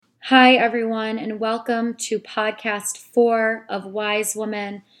Hi, everyone, and welcome to podcast 4 of Wise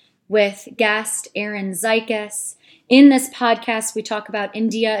Woman with guest Erin Zykis. In this podcast, we talk about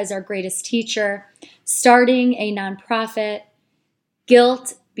India as our greatest teacher, starting a nonprofit,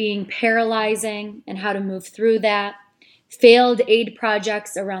 guilt being paralyzing and how to move through that, failed aid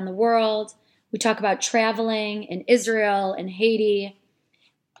projects around the world. We talk about traveling in Israel and Haiti,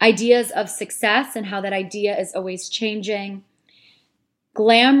 ideas of success and how that idea is always changing,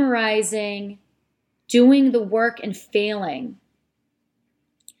 glamorizing doing the work and failing.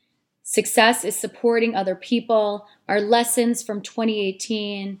 Success is supporting other people, our lessons from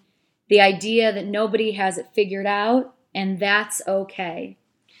 2018, the idea that nobody has it figured out, and that's okay.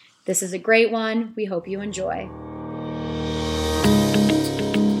 This is a great one. We hope you enjoy.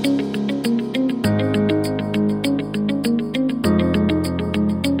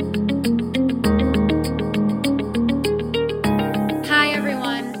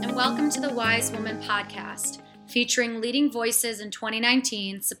 Welcome to the Wise Woman podcast, featuring leading voices in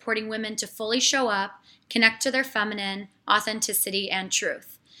 2019 supporting women to fully show up, connect to their feminine, authenticity, and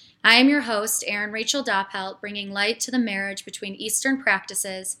truth. I am your host, Erin Rachel Doppelt, bringing light to the marriage between Eastern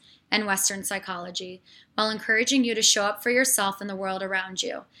practices and Western psychology, while encouraging you to show up for yourself and the world around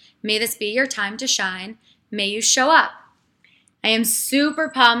you. May this be your time to shine. May you show up. I am super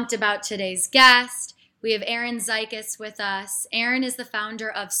pumped about today's guest. We have Erin Zykis with us. Erin is the founder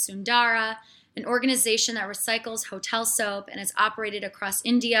of Sundara, an organization that recycles hotel soap and is operated across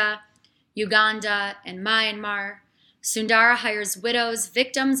India, Uganda, and Myanmar. Sundara hires widows,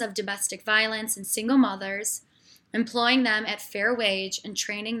 victims of domestic violence, and single mothers, employing them at fair wage and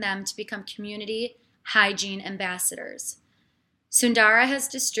training them to become community hygiene ambassadors. Sundara has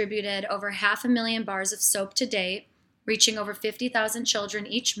distributed over 500,000 bars of soap to date, reaching over 50,000 children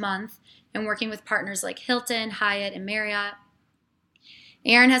each month, and working with partners like Hilton, Hyatt, and Marriott.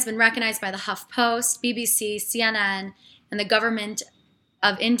 Erin has been recognized by the HuffPost, BBC, CNN, and the government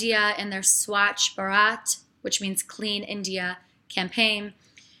of India in their Swachh Bharat, which means Clean India, campaign.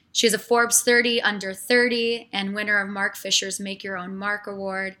 She is a Forbes 30 Under 30 and winner of Mark Fisher's Make Your Own Mark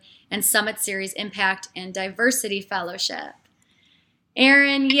Award and Summit Series Impact and Diversity Fellowship.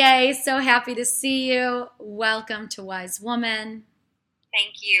 Erin, yay, so happy to see you. Welcome to Wise Woman.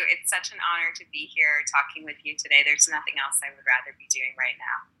 Thank you. It's such an honor to be here talking with you today. There's nothing else I would rather be doing right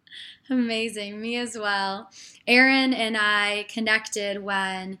now. Amazing. Me as well. Erin and I connected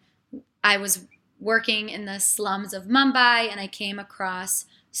when I was working in the slums of Mumbai and I came across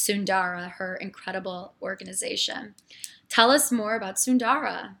Sundara, her incredible organization. Tell us more about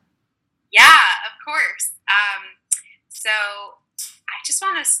Sundara. Yeah, of course. So I just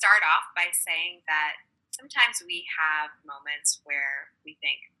want to start off by saying that sometimes we have moments where we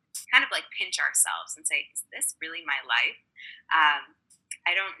think, kind of like pinch ourselves and say, is this really my life?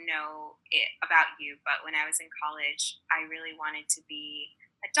 I don't know about you, but when I was in college, I really wanted to be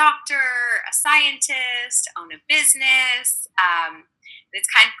a doctor, a scientist, own a business. It's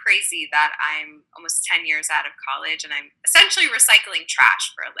kind of crazy that I'm almost 10 years out of college and I'm essentially recycling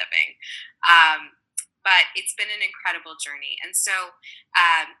trash for a living. But it's been an incredible journey. And so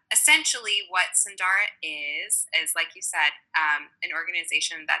essentially what Sundara is like you said, an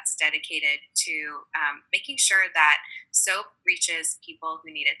organization that's dedicated to making sure that soap reaches people who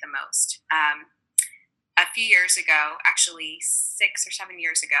need it the most. A few years ago, actually 6 or 7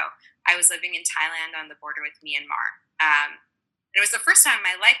 years ago, I was living in Thailand on the border with Myanmar. It was the first time in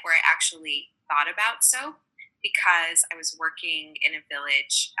my life where I actually thought about soap because I was working in a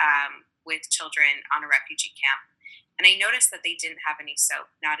village with children on a refugee camp. And I noticed that they didn't have any soap,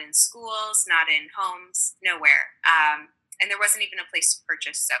 not in schools, not in homes, nowhere. And there wasn't even a place to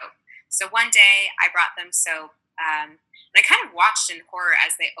purchase soap. So one day I brought them soap and I kind of watched in horror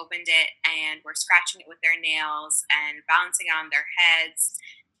as they opened it and were scratching it with their nails and balancing it on their heads.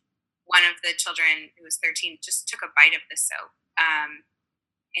 One of the children, who was 13, just took a bite of the soap.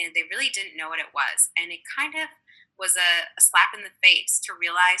 And they really didn't know what it was. And it kind of was a slap in the face to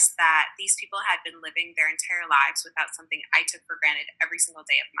realize that these people had been living their entire lives without something I took for granted every single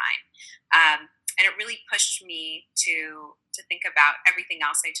day of mine. And it really pushed me to think about everything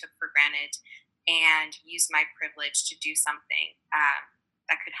else I took for granted and use my privilege to do something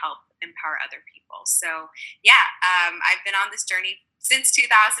that could help empower other people. So I've been on this journey since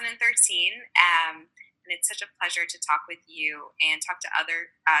 2013. And it's such a pleasure to talk with you and talk to other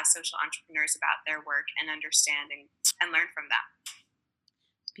social entrepreneurs about their work and understanding and learn from them.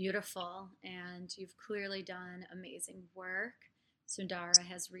 Beautiful. And you've clearly done amazing work. Sundara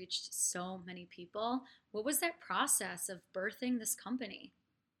has reached so many people. What was that process of birthing this company?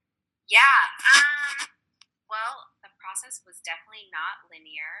 Yeah. Well, the process process was definitely not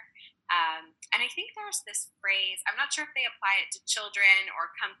linear. And I think there's this phrase, I'm not sure if they apply it to children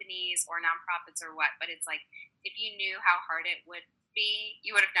or companies or nonprofits or what, but it's like, if you knew how hard it would be,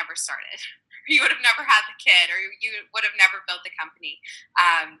 you would have never started. You would have never had the kid, or you would have never built the company,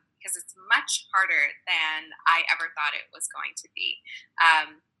 because it's much harder than I ever thought it was going to be.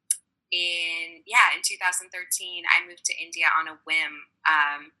 In 2013, I moved to India on a whim.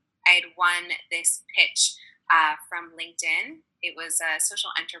 I had won this pitch from LinkedIn. It was a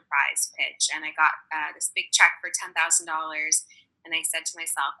social enterprise pitch, and I got this big check for $10,000. And I said to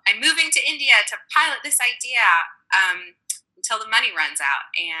myself, I'm moving to India to pilot this idea until the money runs out.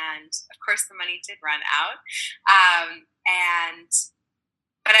 And of course, the money did run out.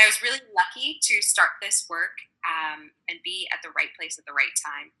 But I was really lucky to start this work and be at the right place at the right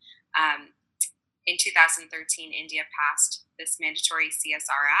time. In 2013, India passed this mandatory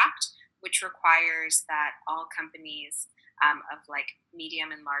CSR Act, which requires that all companies of like medium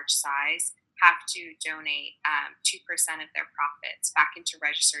and large size have to donate 2% of their profits back into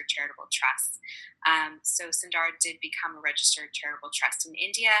registered charitable trusts. So Sundara did become a registered charitable trust in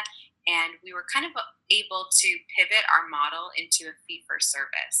India, and we were kind of able to pivot our model into a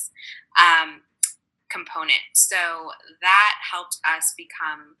fee-for-service component. So that helped us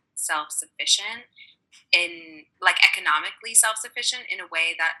become self-sufficient, in like economically self-sufficient in a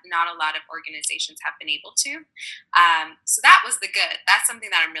way that not a lot of organizations have been able to. So that was the good. That's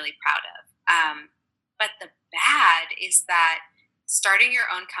something that I'm really proud of. But the bad is that starting your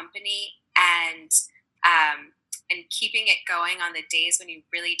own company and keeping it going on the days when you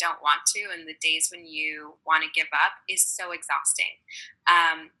really don't want to and the days when you want to give up is so exhausting.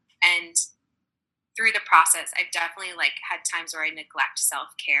 And through the process, I've definitely had times where I neglect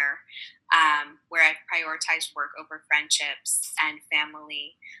self-care, where I've prioritized work over friendships and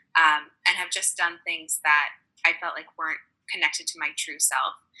family, and have just done things that I felt like weren't connected to my true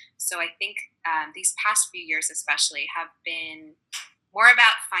self. So I think these past few years especially have been more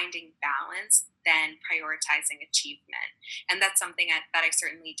about finding balance than prioritizing achievement. And that's something that I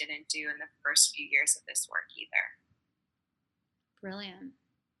certainly didn't do in the first few years of this work either. Brilliant.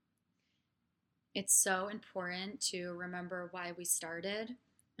 It's so important to remember why we started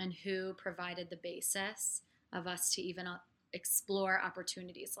and who provided the basis of us to even explore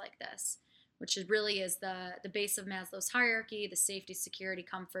opportunities like this, which really is the base of Maslow's hierarchy: the safety, security,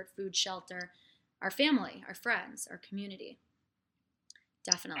 comfort, food, shelter, our family, our friends, our community.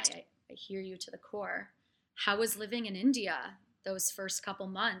 Definitely, I hear you to the core. How was living in India those first couple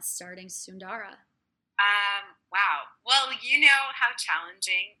months starting Sundara? Wow. Well, you know how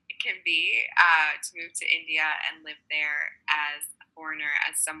challenging it can be to move to India and live there as a foreigner,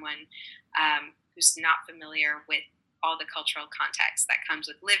 as someone who's not familiar with all the cultural context that comes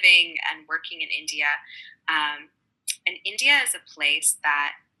with living and working in India. And India is a place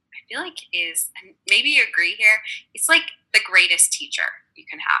that I feel like is, and maybe you agree here, it's like the greatest teacher you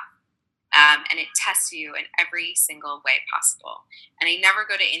can have. And it tests you in every single way possible. And I never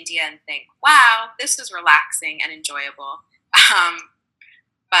go to India and think, wow, this is relaxing and enjoyable.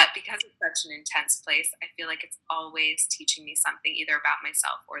 But because it's such an intense place, I feel like it's always teaching me something, either about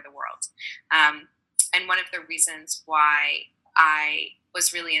myself or the world. And one of the reasons why I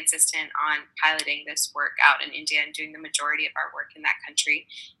was really insistent on piloting this work out in India and doing the majority of our work in that country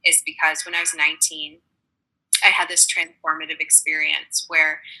is because when I was 19, I had this transformative experience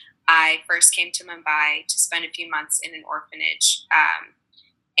where I first came to Mumbai to spend a few months in an orphanage,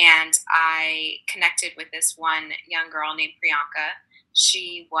 and I connected with this one young girl named Priyanka.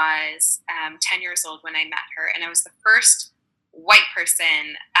 She was 10 years old when I met her, and I was the first white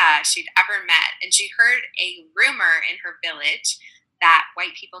person she'd ever met. And she heard a rumor in her village that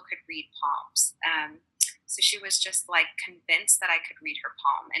white people could read palms. So she was just convinced that I could read her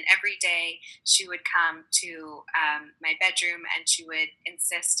palm. And every day she would come to my bedroom and she would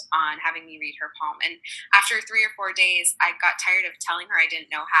insist on having me read her palm. And after 3 or 4 days, I got tired of telling her I didn't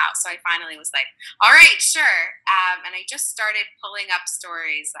know how. So I finally was like, all right, sure. And I just started pulling up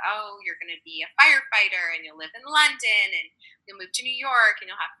stories. Oh, you're going to be a firefighter and you'll live in London and you'll move to New York and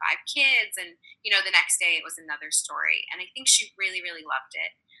you'll have 5 kids. And, the next day it was another story. And I think she really, really loved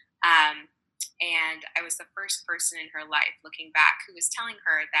it. And I was the first person in her life, looking back, who was telling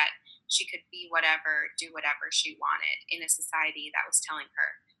her that she could be whatever, do whatever she wanted in a society that was telling her,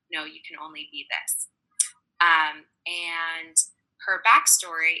 no, you can only be this. And her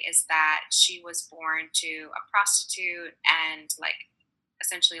backstory is that she was born to a prostitute and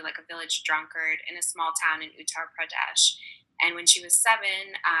essentially a village drunkard in a small town in Uttar Pradesh. And when she was 7,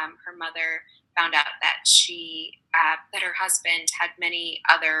 her mother found out that that her husband had many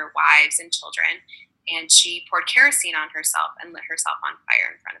other wives and children, and she poured kerosene on herself and lit herself on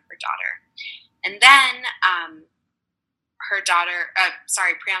fire in front of her daughter. And then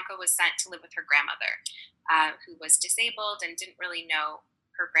Priyanka was sent to live with her grandmother, who was disabled and didn't really know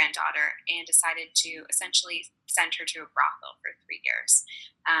her granddaughter, and decided to essentially send her to a brothel for 3 years.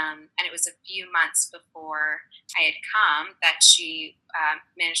 And it was a few months before I had come that she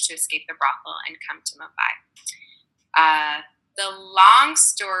managed to escape the brothel and come to Mumbai. The long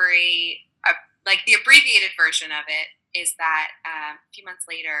story, like the abbreviated version of it, is that a few months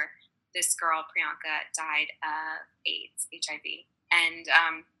later, this girl, Priyanka, died of AIDS, HIV. And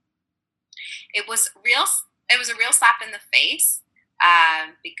it was a real slap in the face,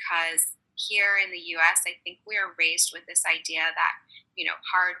 because here in the U.S., I think we are raised with this idea that,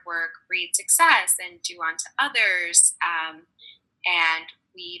 hard work breeds success and do unto others. And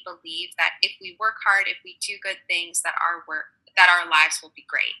we believe that if we work hard, if we do good things, that our lives will be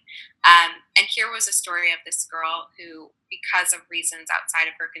great. And here was a story of this girl who, because of reasons outside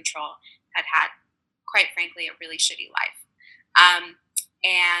of her control, had, quite frankly, a really shitty life.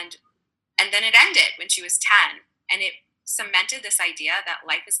 And then it ended when she was 10, and it cemented this idea that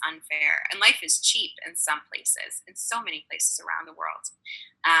life is unfair and life is cheap in some places, in so many places around the world.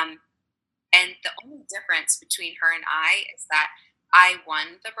 And the only difference between her and I is that I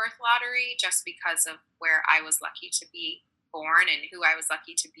won the birth lottery just because of where I was lucky to be born and who I was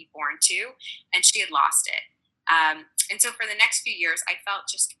lucky to be born to, and she had lost it. And so for the next few years, I felt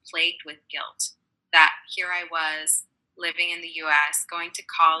just plagued with guilt that here I was living in the U.S., going to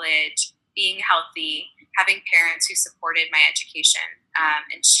college, being healthy, having parents who supported my education,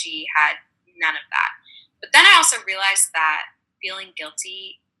 and she had none of that. But then I also realized that feeling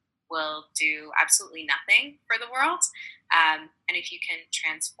guilty will do absolutely nothing for the world. And if you can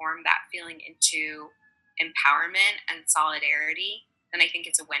transform that feeling into empowerment and solidarity, then I think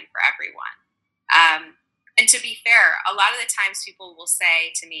it's a win for everyone. And to be fair, a lot of the times people will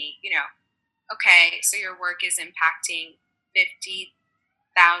say to me, okay, so your work is impacting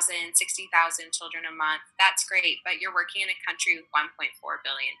 50,000, 60,000 children a month. That's great, but you're working in a country with 1.4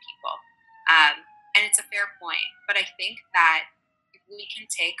 billion people. And it's a fair point. But I think that if we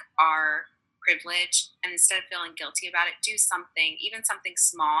can take our privilege and instead of feeling guilty about it, do something, even something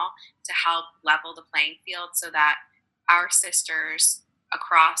small, to help level the playing field so that our sisters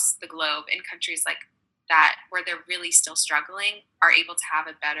across the globe in countries like that, where they're really still struggling, are able to have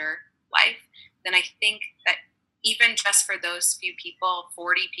a better life, then I think that even just for those few people,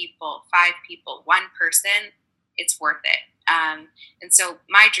 40 people, 5 people, 1 person, it's worth it. And so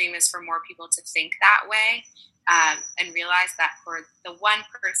my dream is for more people to think that way, and realize that for the 1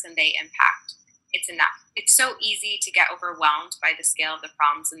 person they impact, it's enough. It's so easy to get overwhelmed by the scale of the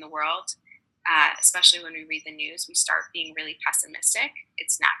problems in the world, especially when we read the news. We start being really pessimistic.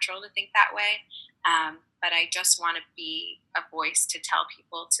 It's natural to think that way. But I just want to be a voice to tell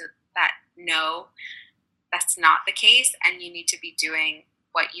people that no, that's not the case, and you need to be doing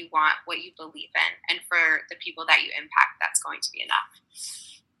what you want, what you believe in, and for the people that you impact, that's going to be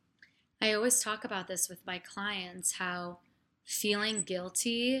enough. I always talk about this with my clients, how feeling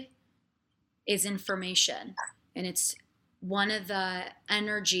guilty is information, and it's one of the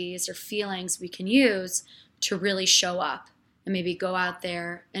energies or feelings we can use to really show up and maybe go out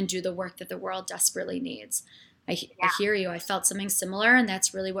there and do the work that the world desperately needs. I hear you. I felt something similar, and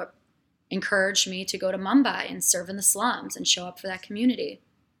that's really what encouraged me to go to Mumbai and serve in the slums and show up for that community.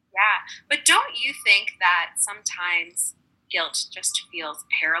 Yeah, but don't you think that sometimes guilt just feels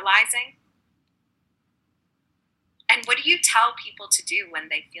paralyzing? And what do you tell people to do when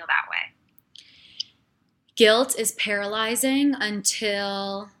they feel that way? Guilt is paralyzing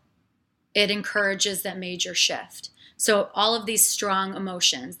until it encourages that major shift. So all of these strong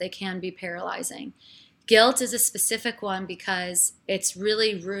emotions, they can be paralyzing. Guilt is a specific one because it's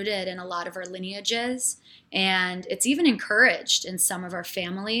really rooted in a lot of our lineages, and it's even encouraged in some of our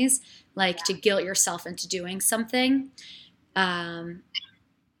families, to guilt yourself into doing something. But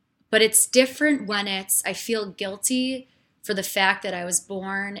it's different when I feel guilty for the fact that I was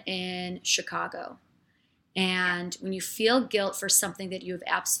born in Chicago. And when you feel guilt for something that you have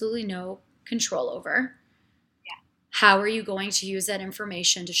absolutely no control over, how are you going to use that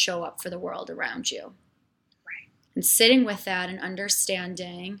information to show up for the world around you? And sitting with that and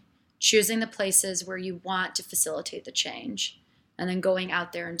understanding, choosing the places where you want to facilitate the change, and then going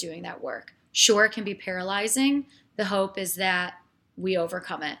out there and doing that work. Sure, it can be paralyzing. The hope is that we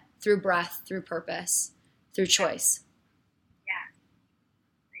overcome it through breath, through purpose, through choice. Yeah,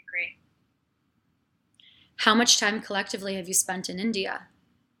 I agree. How much time collectively have you spent in India?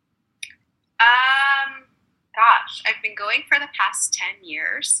 Gosh, I've been going for the past 10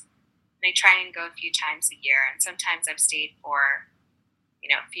 years. And I try and go a few times a year. And sometimes I've stayed for,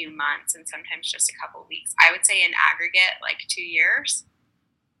 a few months and sometimes just a couple weeks. I would say in aggregate, like 2 years,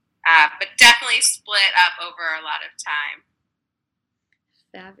 but definitely split up over a lot of time.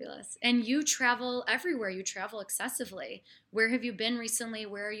 Fabulous. And you travel everywhere. You travel excessively. Where have you been recently?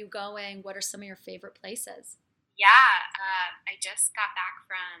 Where are you going? What are some of your favorite places? Yeah, I just got back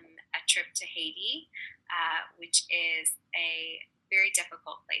from a trip to Haiti, which is a very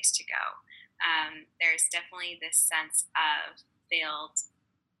difficult place to go. There's definitely this sense of failed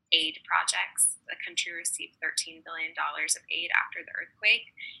aid projects. The country received $13 billion of aid after the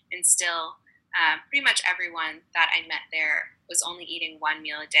earthquake, and still pretty much everyone that I met there was only eating one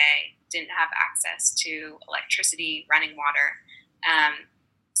meal a day, didn't have access to electricity, running water.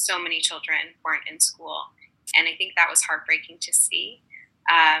 So many children weren't in school. And I think that was heartbreaking to see,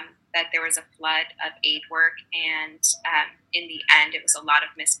 that there was a flood of aid work. And in the end, it was a lot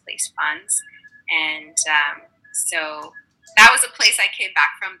of misplaced funds. And so that was a place I came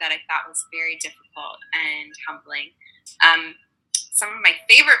back from that I thought was very difficult and humbling. Some of my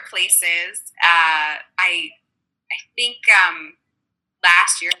favorite places, I think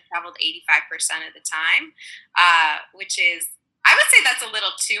last year I traveled 85% of the time, which is, I would say that's a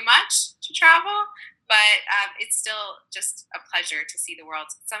little too much to travel, but it's still just a pleasure to see the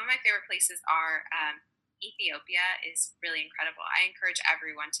world. Some of my favorite places are Ethiopia is really incredible. I encourage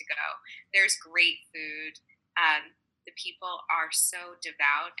everyone to go. There's great food. The people are so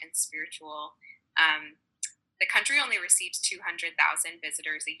devout and spiritual. The country only receives 200,000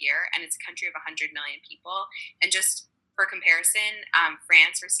 visitors a year, and it's a country of 100 million people. And just for comparison,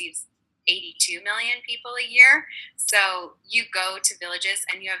 France receives 82 million people a year. So you go to villages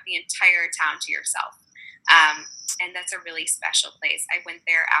and you have the entire town to yourself. And that's a really special place. I went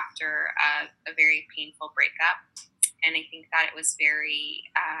there after a very painful breakup, and I think that it was very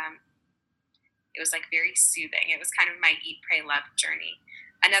soothing. It was kind of my eat, pray, love journey.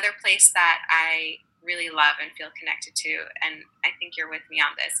 Another place that I really love and feel connected to, and I think you're with me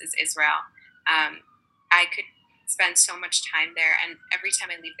on this, is Israel. I could spend so much time there, and every time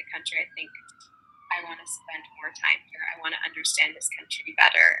I leave the country, I think I want to spend more time here. I want to understand this country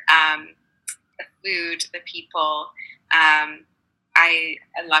better. The food, the people, I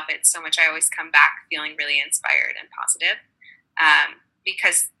love it so much. I always come back feeling really inspired and positive,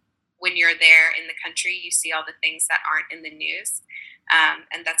 because when you're there in the country, you see all the things that aren't in the news.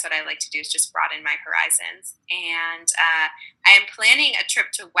 And that's what I like to do, is just broaden my horizons. And I am planning a trip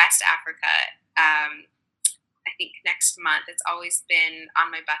to West Africa, I think next month. It's always been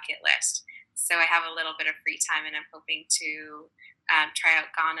on my bucket list. So I have a little bit of free time, and I'm hoping to try out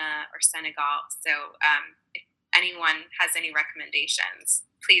Ghana or Senegal. So if anyone has any recommendations,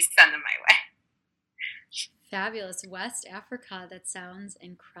 please send them my way. Fabulous. West Africa, that sounds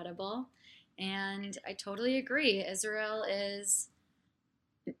incredible. And I totally agree. Israel is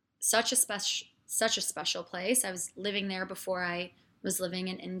such a special place. I was living there before I was living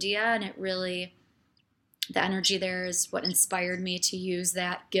in India, and it really, the energy there is what inspired me to use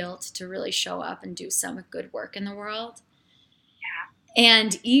that guilt to really show up and do some good work in the world. Yeah.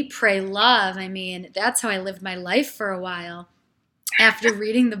 And eat, pray, love. I mean, that's how I lived my life for a while. After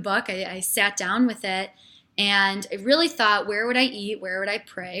reading the book, I sat down with it, and I really thought, where would I eat? Where would I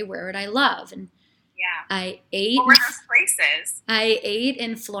pray? Where would I love? And yeah. I ate. What were those places? I ate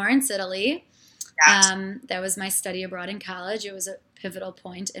in Florence, Italy. Yeah. That was my study abroad in college. It was a pivotal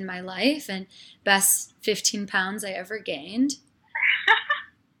point in my life, and best 15 pounds I ever gained.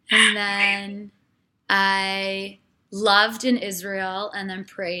 And then I loved in Israel, and then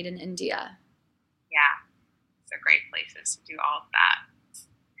prayed in India. Yeah. Those are great places to do all of that.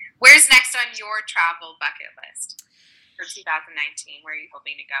 Where's next on your travel bucket list for 2019? Where are you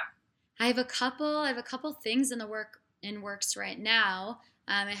hoping to go? I have a couple things in works right now.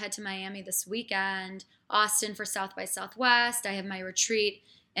 I head to Miami this weekend, Austin for South by Southwest. I have my retreat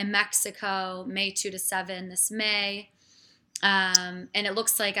in Mexico, May 2 to 7 this May. And it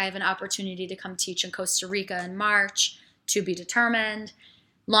looks like I have an opportunity to come teach in Costa Rica in March, to be determined.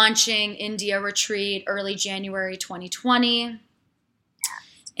 Launching India retreat early January 2020.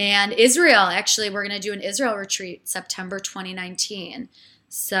 And Israel, actually, we're going to do an Israel retreat September 2019.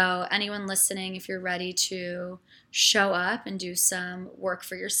 So anyone listening, if you're ready to show up and do some work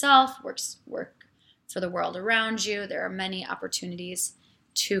for yourself, work for the world around you, there are many opportunities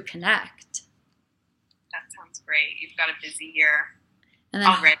to connect. That sounds great. You've got a busy year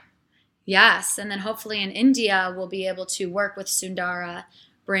already. Yes, and then hopefully in India, we'll be able to work with Sundara,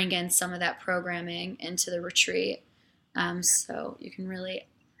 bring in some of that programming into the retreat, so you can really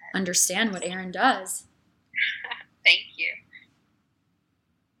understand what Erin does. Thank you.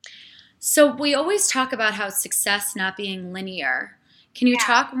 So we always talk about how success not being linear. Can you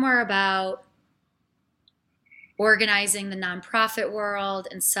talk more about organizing the nonprofit world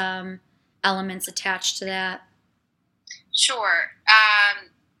and some elements attached to that? Sure.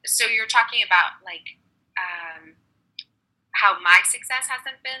 So you're talking about how my success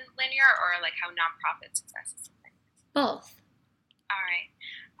hasn't been linear, or like how nonprofit success is linear? Both. All right.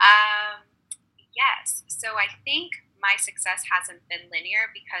 Yes. So I think my success hasn't been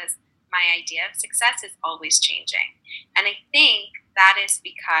linear because my idea of success is always changing. And I think that is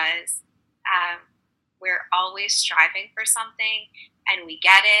because we're always striving for something and we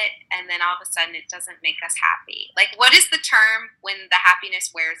get it, and then all of a sudden it doesn't make us happy. Like, what is the term when the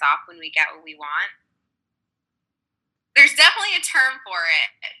happiness wears off when we get what we want? There's definitely a term for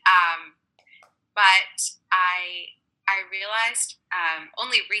it. But I realized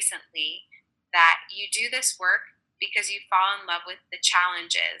only recently that you do this work because you fall in love with the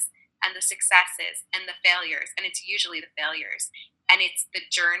challenges and the successes and the failures, and it's usually the failures, and it's the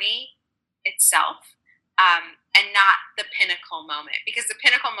journey itself, and not the pinnacle moment, because the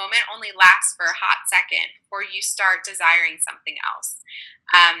pinnacle moment only lasts for a hot second before you start desiring something else.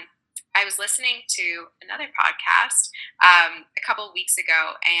 I was listening to another podcast a couple of weeks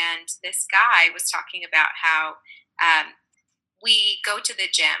ago, and this guy was talking about how we go to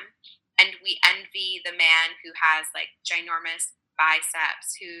the gym and we envy the man who has like ginormous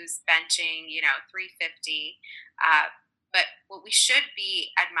biceps, who's benching, 350. But what we should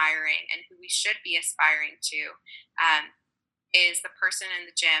be admiring and who we should be aspiring to is the person in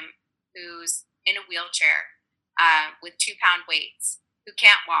the gym who's in a wheelchair with 2-pound weights, who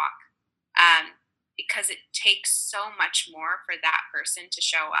can't walk, because it takes so much more for that person to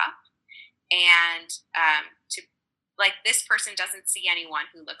show up, and to, like, this person doesn't see anyone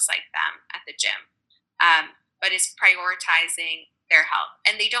who looks like them at the gym, but is prioritizing their health,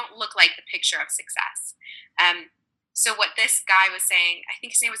 and they don't look like the picture of success. So what this guy was saying, I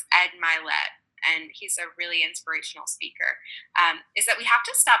think his name was Ed Milet, and he's a really inspirational speaker, is that we have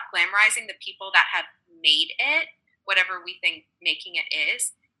to stop glamorizing the people that have made it, whatever we think making it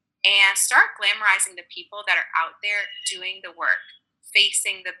is, and start glamorizing the people that are out there doing the work,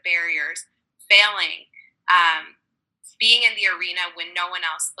 facing the barriers, failing, being in the arena when no one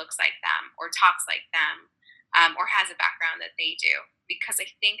else looks like them or talks like them, or has a background that they do. Because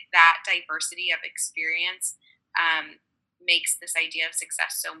I think that diversity of experience makes this idea of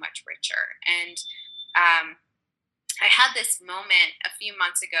success so much richer. And I had this moment a few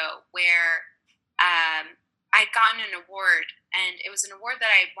months ago where I'd gotten an award, and it was an award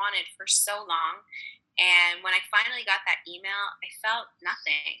that I had wanted for so long. And when I finally got that email, I felt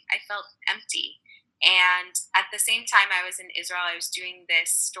nothing. I felt empty. And at the same time I was in Israel, I was doing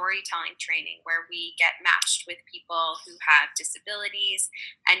this storytelling training where we get matched with people who have disabilities,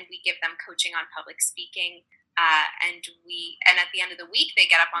 and we give them coaching on public speaking. And at the end of the week, they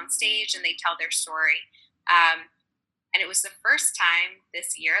get up on stage and they tell their story. And it was the first time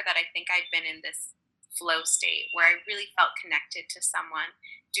this year that I think I'd been in this flow state where I really felt connected to someone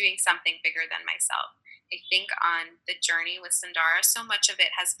doing something bigger than myself. I think on the journey with Sundara, so much of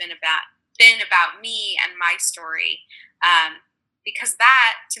it has been about me and my story, because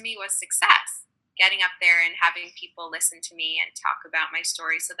that to me was success, getting up there and having people listen to me and talk about my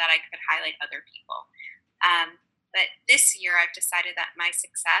story so that I could highlight other people. But this year I've decided that my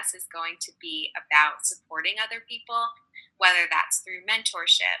success is going to be about supporting other people, whether that's through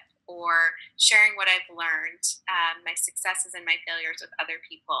mentorship or sharing what I've learned, my successes and my failures with other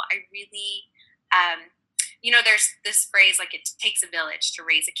people. I really, there's this phrase, like, it takes a village to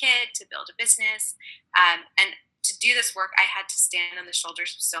raise a kid, to build a business. And to do this work, I had to stand on the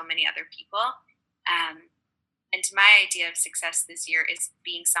shoulders of so many other people. And my idea of success this year is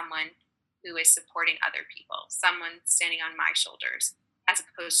being someone who is supporting other people, someone standing on my shoulders, as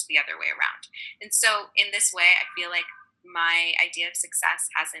opposed to the other way around. And so in this way, I feel like my idea of success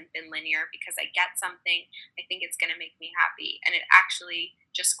hasn't been linear, because I get something, I think it's going to make me happy, and it actually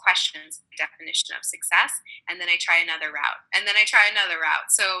just questions the definition of success, and then I try another route, and then I try another route.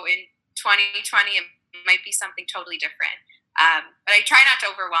 So in 2020, it might be something totally different. But I try not to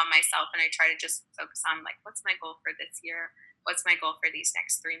overwhelm myself, and I try to just focus on, like, what's my goal for this year? What's my goal for these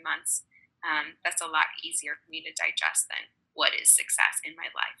next 3 months? That's a lot easier for me to digest than what is success in my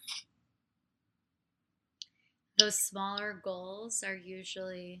life. Those smaller goals are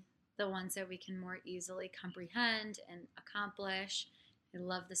usually the ones that we can more easily comprehend and accomplish. I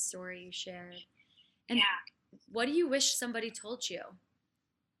love the story you shared. And what do you wish somebody told you?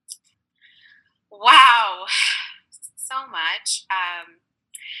 Wow, so much.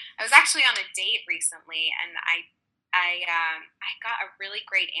 I was actually on a date recently, and I I got a really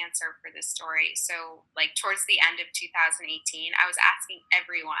great answer for this story. So, like towards the end of 2018, I was asking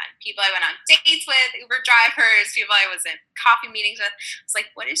everyone, people I went on dates with, Uber drivers, people I was in coffee meetings with. I was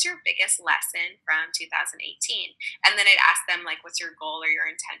like, "What is your biggest lesson from 2018?" And then I'd ask them, like, "What's your goal or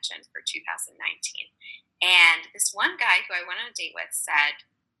your intention for 2019?" And this one guy who I went on a date with said,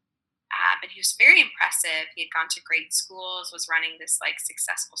 and he was very impressive. He had gone to great schools, was running this like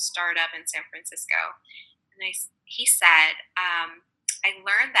successful startup in San Francisco. And he said, I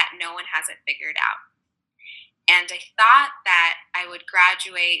learned that no one has it figured out. And I thought that I would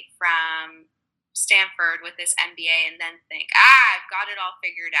graduate from Stanford with this MBA and then think, I've got it all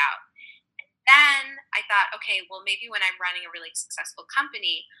figured out. Then I thought, okay, well, maybe when I'm running a really successful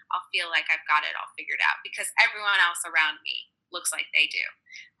company, I'll feel like I've got it all figured out because everyone else around me looks like they do.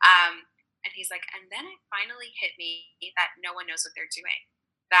 And he's like, and then it finally hit me that no one knows what they're doing,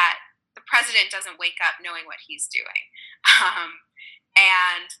 that the president doesn't wake up knowing what he's doing,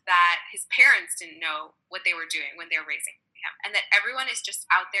 and that his parents didn't know what they were doing when they were raising him, and that everyone is just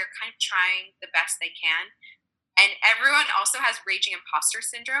out there kind of trying the best they can. And everyone also has raging imposter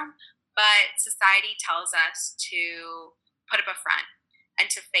syndrome, but society tells us to put up a front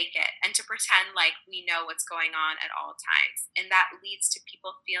and to fake it and to pretend like we know what's going on at all times. And that leads to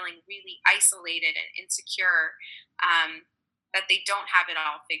people feeling really isolated and insecure, that they don't have it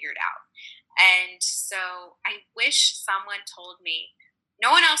all figured out. And so I wish someone told me,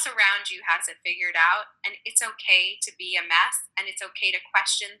 no one else around you has it figured out, and it's okay to be a mess, and it's okay to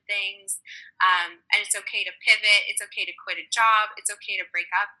question things, and it's okay to pivot, it's okay to quit a job, it's okay to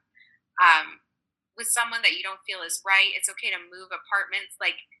break up with someone that you don't feel is right. It's okay to move apartments.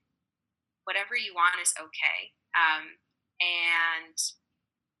 Like, whatever you want is okay. And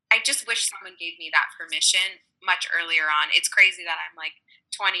I just wish someone gave me that permission much earlier on. It's crazy that I'm like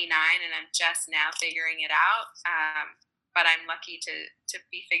 29 and I'm just now figuring it out. But I'm lucky to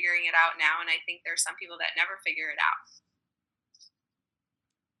be figuring it out now. And I think there's some people that never figure it out.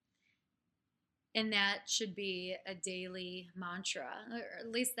 And that should be a daily mantra, or at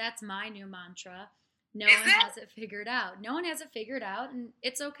least that's my new mantra. No one has it figured out. No one has it figured out, and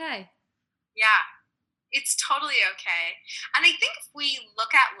it's okay. Yeah, it's totally okay. And I think if we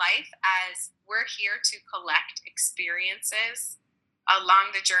look at life as we're here to collect experiences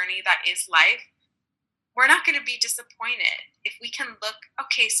along the journey that is life, we're not going to be disappointed. If we can look,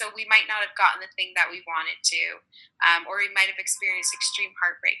 okay, so we might not have gotten the thing that we wanted to, or we might have experienced extreme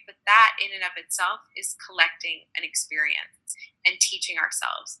heartbreak, but that in and of itself is collecting an experience and teaching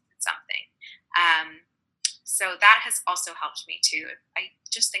ourselves something. So that has also helped me too. I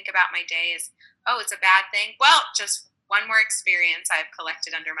just think about my day as, oh, it's a bad thing. Well, just one more experience I've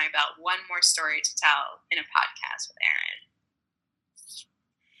collected under my belt, one more story to tell in a podcast with Erin.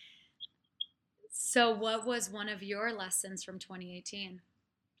 So what was one of your lessons from 2018?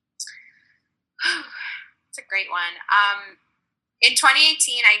 It's a great one. In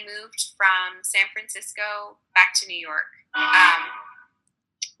 2018, I moved from San Francisco back to New York.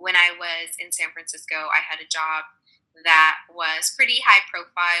 When I was in San Francisco, I had a job that was pretty high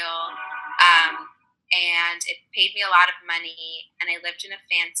profile, and it paid me a lot of money, and I lived in a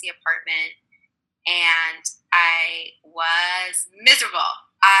fancy apartment, and I was miserable.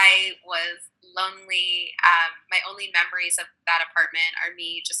 I was lonely. My only memories of that apartment are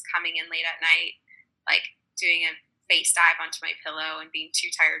me just coming in late at night, like doing a face dive onto my pillow and being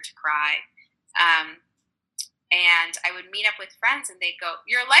too tired to cry. And I would meet up with friends and they'd go,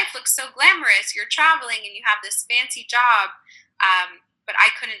 your life looks so glamorous. You're traveling and you have this fancy job. But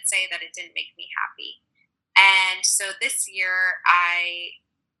I couldn't say that it didn't make me happy. And so this year I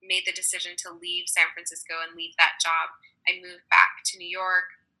made the decision to leave San Francisco and leave that job. I moved back to New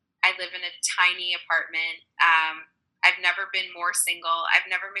York. I live in a tiny apartment. I've never been more single. I've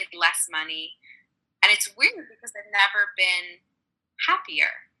never made less money. And it's weird because I've never been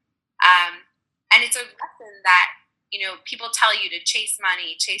happier. And it's a lesson that, people tell you to chase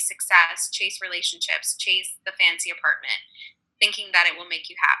money, chase success, chase relationships, chase the fancy apartment, thinking that it will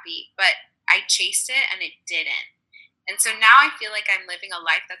make you happy. But I chased it and it didn't. And so now I feel like I'm living a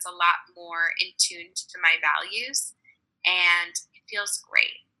life that's a lot more in tune to my values, and it feels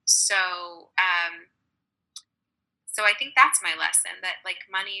great. So I think that's my lesson, that like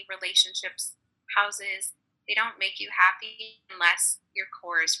money, relationships, houses, they don't make you happy unless your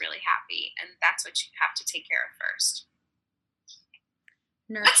core is really happy, and that's what you have to take care of first.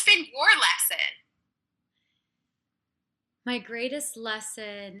 What's been your lesson? My greatest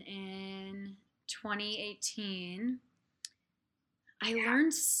lesson in 2018, I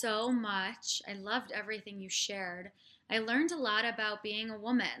learned so much. I loved everything you shared. I learned a lot about being a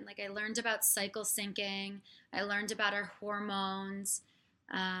woman. Like I learned about cycle syncing. I learned about our hormones.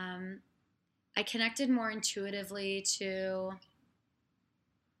 I connected more intuitively to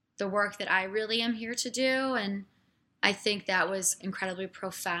the work that I really am here to do. And I think that was incredibly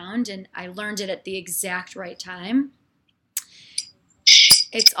profound. And I learned it at the exact right time.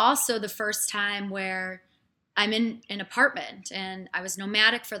 It's also the first time where I'm in an apartment, and I was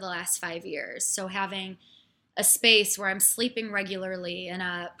nomadic for the last 5 years. So having a space where I'm sleeping regularly and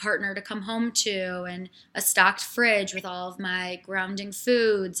a partner to come home to and a stocked fridge with all of my grounding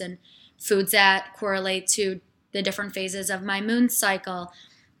foods and foods that correlate to the different phases of my moon cycle,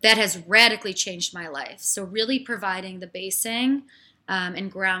 that has radically changed my life. So really providing the basing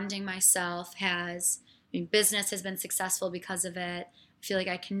and grounding myself business has been successful because of it. I feel like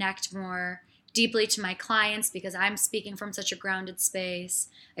I connect more deeply to my clients because I'm speaking from such a grounded space.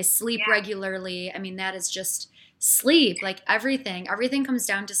 I sleep regularly. I mean, that is just sleep, like everything comes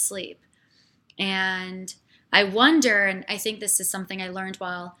down to sleep. And I wonder, and I think this is something I learned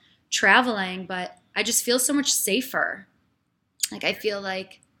while traveling, but I just feel so much safer. Like I feel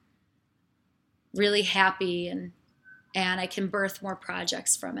like really happy and I can birth more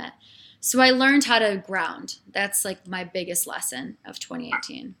projects from it. So I learned how to ground. That's like my biggest lesson of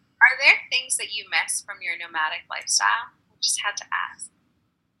 2018. Are there things that you miss from your nomadic lifestyle? I just had to ask.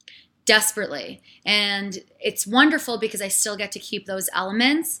 Desperately. And it's wonderful because I still get to keep those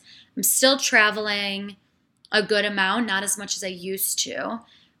elements. I'm still traveling a good amount, not as much as I used to.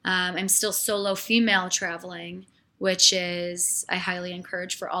 I'm still solo female traveling, which is I highly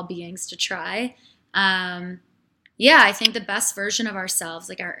encourage for all beings to try. I think the best version of ourselves,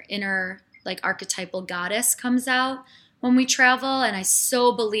 like our inner like archetypal goddess, comes out when we travel. And I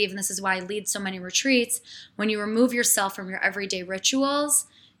so believe, and this is why I lead so many retreats, when you remove yourself from your everyday rituals,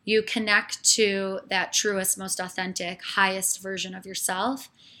 you connect to that truest, most authentic, highest version of yourself.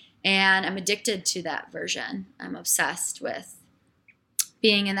 And I'm addicted to that version. I'm obsessed with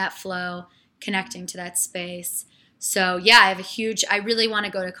being in that flow, connecting to that space. So I I really want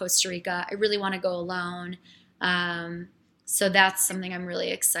to go to Costa Rica. I really want to go alone. So that's something I'm really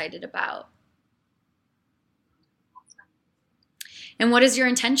excited about. And what is your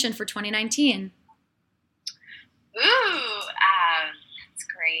intention for 2019? That's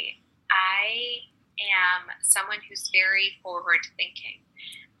great. I am someone who's very forward thinking,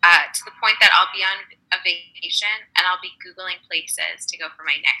 to the point that I'll be on a vacation and I'll be Googling places to go for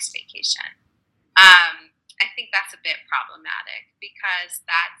my next vacation. I think that's a bit problematic because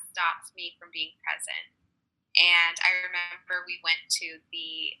that stops me from being present. And I remember we went to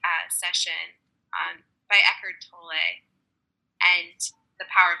the session by Eckhart Tolle and The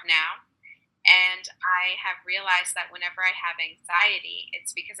Power of Now. And I have realized that whenever I have anxiety,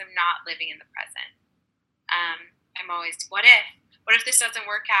 it's because I'm not living in the present. I'm always, what if this doesn't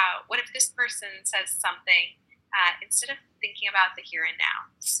work out? What if this person says something? Instead of thinking about the here and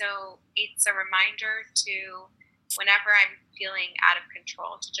now. So it's a reminder to, whenever I'm feeling out of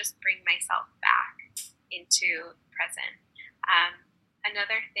control, to just bring myself back into present.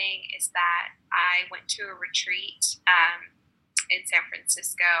 Another thing is that I went to a retreat in San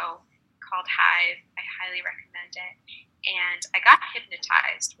Francisco called Hive. I highly recommend it. And I got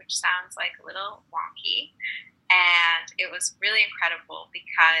hypnotized, which sounds like a little wonky. And it was really incredible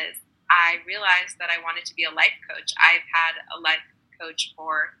because I realized that I wanted to be a life coach. I've had a life coach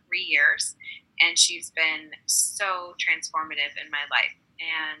for 3 years, and she's been so transformative in my life.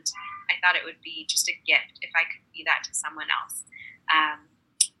 And I thought it would be just a gift if I could be that to someone else.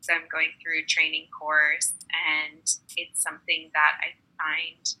 So I'm going through a training course, and it's something that I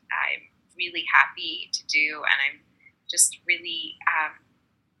find I'm really happy to do. And I'm just really,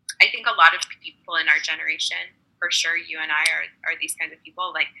 I think a lot of people in our generation, for sure you and I are these kinds of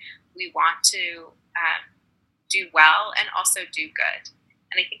people, like we want to do well and also do good.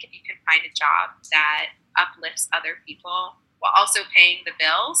 And I think if you can find a job that uplifts other people while also paying the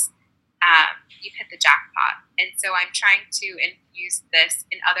bills, you've hit the jackpot. And so I'm trying to infuse this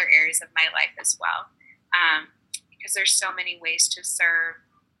in other areas of my life as well, because there's so many ways to serve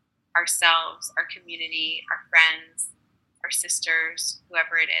ourselves, our community, our friends, our sisters,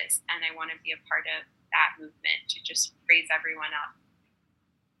 whoever it is. And I want to be a part of that movement to just raise everyone up.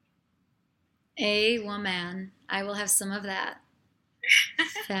 A woman. I will have some of that.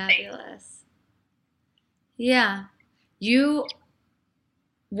 Fabulous. Yeah. You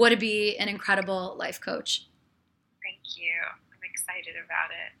would be an incredible life coach. Thank you. I'm excited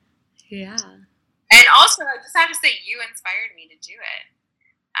about it. Yeah. And also, I just have to say, you inspired me to do it.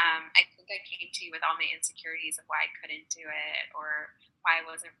 I think I came to you with all my insecurities of why I couldn't do it, or why I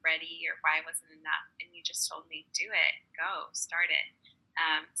wasn't ready, or why I wasn't enough. And you just told me, do it, go, start it.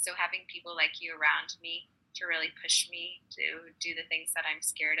 So having people like you around me to really push me to do the things that I'm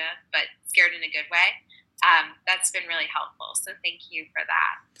scared of, but scared in a good way, that's been really helpful. So thank you for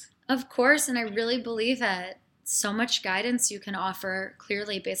that. Of course, and I really believe that so much guidance you can offer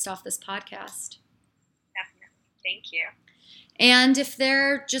clearly based off this podcast. Definitely. Thank you. And if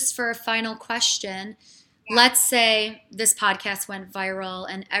they're, just for a final question, let's say this podcast went viral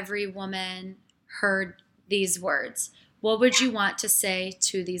and every woman heard these words. What would you want to say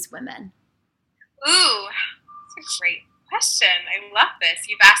to these women? Ooh, that's a great question. I love this.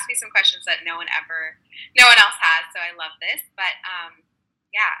 You've asked me some questions that no one else has, so I love this. But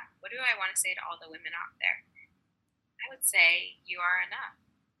what do I want to say to all the women out there? I would say you are enough.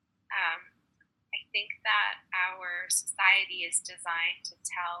 I think that our society is designed to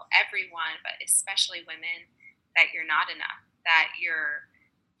tell everyone, but especially women, that you're not enough, that you're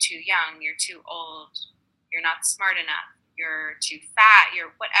too young, you're too old, you're not smart enough, you're too fat,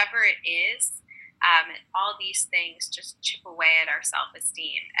 you're whatever it is. All these things just chip away at our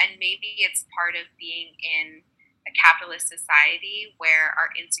self-esteem. And maybe it's part of being in a capitalist society where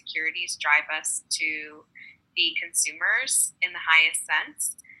our insecurities drive us to be consumers in the highest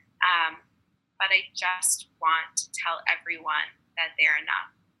sense. But I just want to tell everyone that they're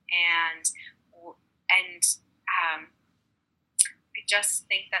enough. And I just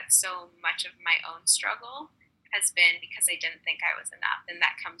think that so much of my own struggle has been because I didn't think I was enough. And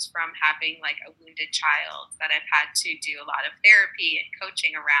that comes from having like a wounded child that I've had to do a lot of therapy and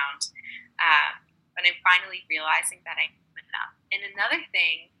coaching around. But I'm finally realizing that I'm enough. And another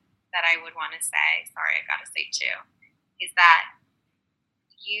thing that I would want to say, sorry, I got to say too, is that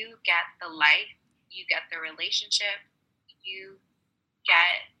you get the life, you get the relationship, you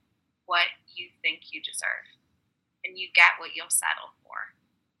get what you think you deserve, and you get what you'll settle for.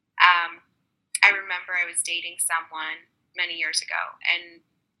 I remember I was dating someone many years ago, and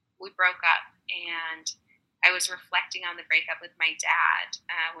we broke up, and I was reflecting on the breakup with my dad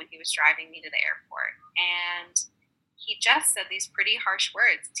when he was driving me to the airport, and he just said these pretty harsh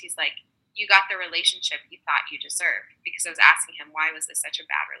words. He's like, you got the relationship you thought you deserved, because I was asking him, why was this such a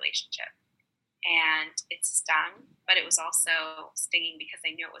bad relationship? And it stung, but it was also stinging because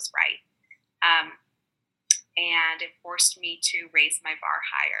I knew it was right. And it forced me to raise my bar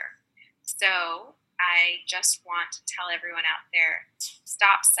higher. So I just want to tell everyone out there,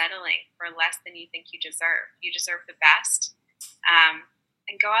 stop settling for less than you think you deserve. You deserve the best.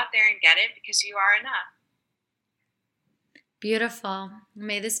 And go out there and get it, because you are enough. Beautiful.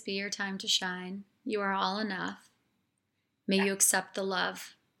 May this be your time to shine. You are all enough. May you accept the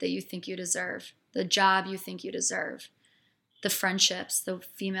love that you think you deserve, the job you think you deserve, the friendships, the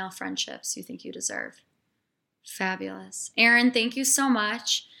female friendships you think you deserve. Fabulous. Erin, thank you so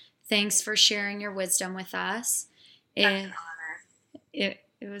much. Thanks for sharing your wisdom with us. It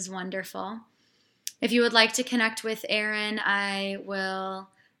was wonderful. If you would like to connect with Erin, I will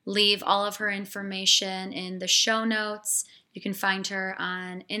leave all of her information in the show notes. You can find her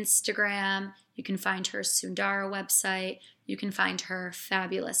on Instagram. You can find her Sundara website. You can find her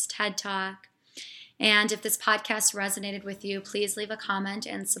fabulous TED Talk. And if this podcast resonated with you, please leave a comment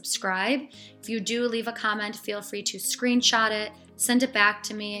and subscribe. If you do leave a comment, feel free to screenshot it, send it back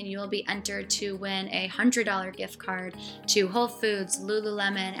to me, and you will be entered to win a $100 gift card to Whole Foods,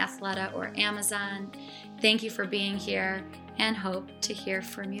 Lululemon, Athleta, or Amazon. Thank you for being here, and hope to hear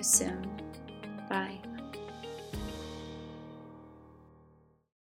from you soon. Bye.